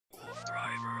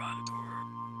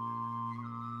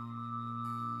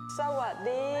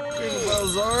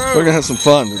We're gonna have some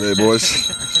fun today, boys.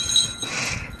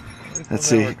 Let's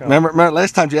see. Remember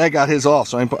last time Jack got his off,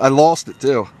 so I lost it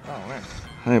too. Oh man.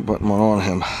 I ain't putting one on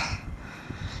him.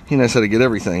 He knows how to get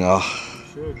everything off.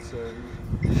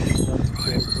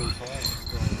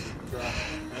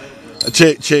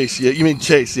 Chase, yeah, you mean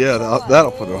Chase? Yeah,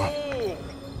 that'll put it on.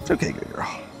 It's okay, good girl.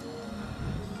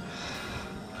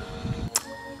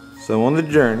 So on the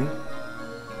journey,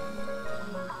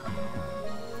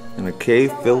 in a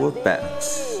cave filled with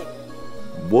bats,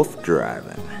 wolf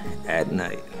driving at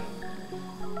night,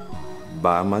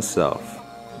 by myself,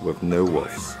 with no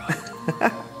wolves.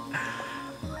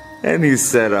 And you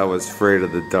said I was afraid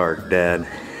of the dark, Dad.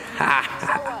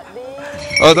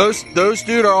 Oh, those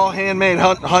dude are all handmade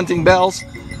hunting bells.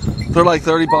 They're like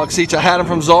 30 bucks each. I had them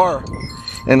from Zara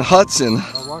and Hudson.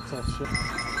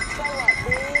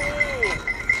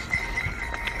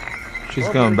 She's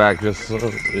going back just a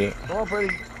little bit. Come on,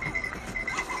 pretty.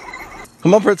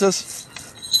 Come on, princess.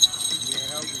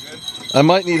 I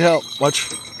might need help.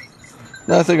 Watch.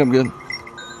 No, I think I'm good.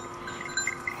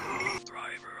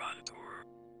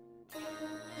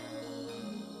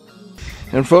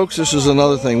 And folks, this is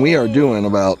another thing. We are doing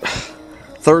about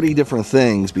 30 different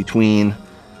things between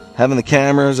having the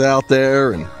cameras out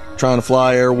there and trying to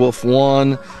fly Airwolf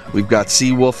 1. We've got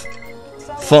Seawolf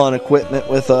fun equipment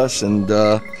with us, and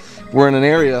we're in an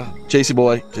area, JC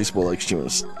Boy likes chewing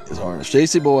his harness.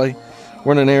 JC Boy,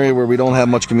 we're in an area where we don't have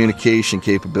much communication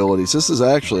capabilities. This is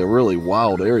actually a really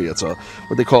wild area. It's what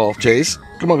they call, Chase,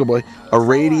 come on, good boy, a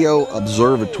radio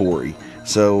observatory.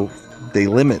 So they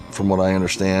limit, from what I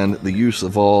understand, the use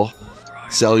of all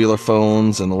cellular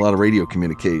phones and a lot of radio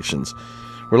communications.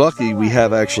 We're lucky we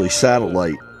have actually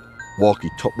satellite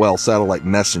satellite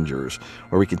messengers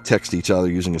where we can text each other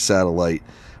using a satellite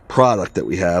product that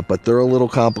we have, but they're a little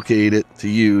complicated to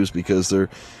use because they're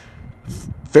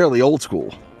fairly old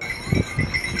school.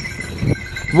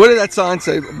 What did that sign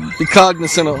say? Be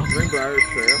cognizant of Greenbrier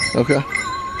trail. Okay.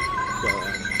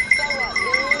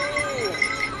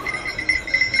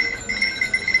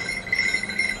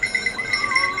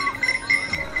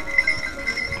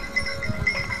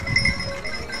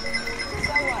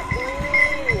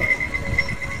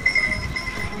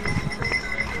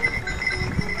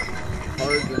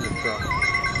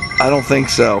 I don't think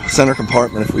so. Center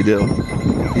compartment if we do.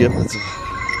 Yep, that's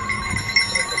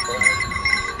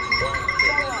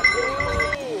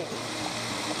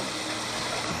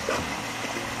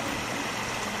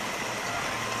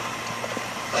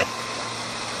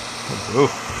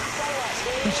Oof.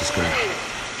 Let's just go.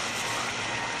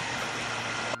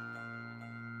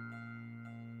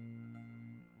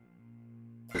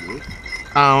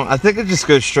 I think it just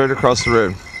goes straight across the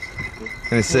road.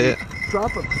 Can you see it?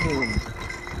 Drop a pin.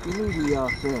 Give me the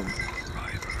thing.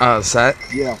 Set?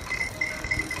 Yeah.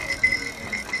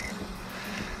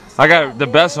 I got the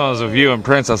best ones of you and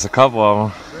Princess, a couple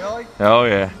of them. Really? Oh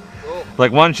yeah. Cool.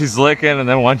 Like one she's licking and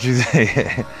then one she's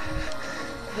Hey,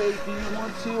 do you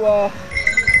want to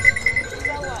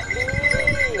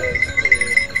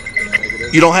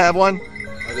You don't have one?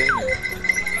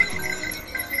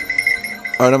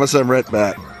 Alright, I'm gonna send Rhett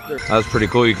back. That was pretty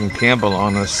cool. You can camp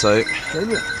along this site.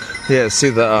 Yeah, see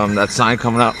the that sign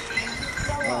coming up?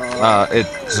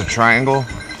 It's a triangle,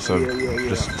 so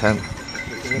just a tent.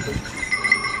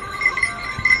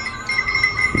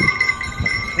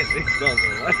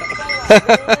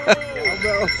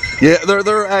 Yeah,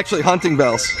 they're actually hunting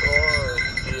bells. Do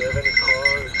you have any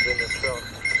cards in the trunk?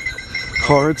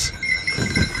 Cards?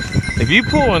 If you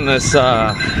pull in this,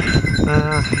 like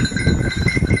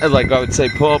I would say,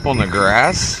 pull up on the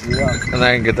grass, and then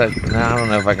I can get that. I don't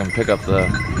know if I can pick up the.